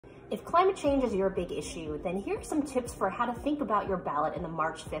If climate change is your big issue, then here are some tips for how to think about your ballot in the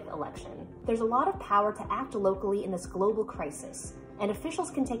March 5th election. There's a lot of power to act locally in this global crisis, and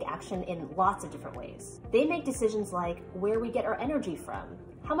officials can take action in lots of different ways. They make decisions like where we get our energy from,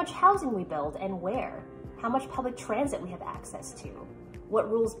 how much housing we build and where, how much public transit we have access to, what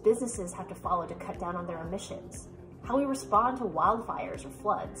rules businesses have to follow to cut down on their emissions, how we respond to wildfires or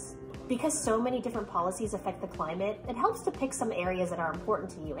floods. Because so many different policies affect the climate, it helps to pick some areas that are important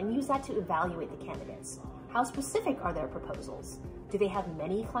to you and use that to evaluate the candidates. How specific are their proposals? Do they have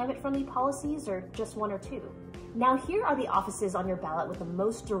many climate-friendly policies or just one or two? Now here are the offices on your ballot with the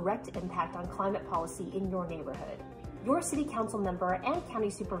most direct impact on climate policy in your neighborhood. Your city council member and county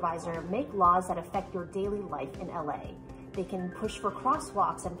supervisor make laws that affect your daily life in LA. They can push for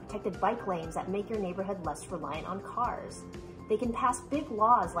crosswalks and protected bike lanes that make your neighborhood less reliant on cars. They can pass big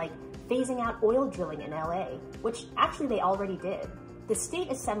laws like phasing out oil drilling in LA, which actually they already did. The state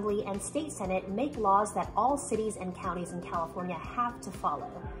assembly and state senate make laws that all cities and counties in California have to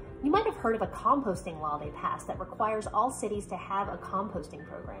follow. You might have heard of a composting law they passed that requires all cities to have a composting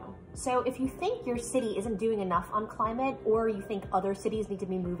program. So if you think your city isn't doing enough on climate, or you think other cities need to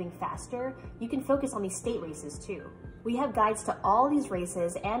be moving faster, you can focus on these state races too. We have guides to all these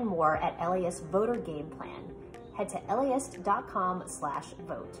races and more at LAist Voter Game Plan. Head to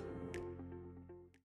laist.com/vote.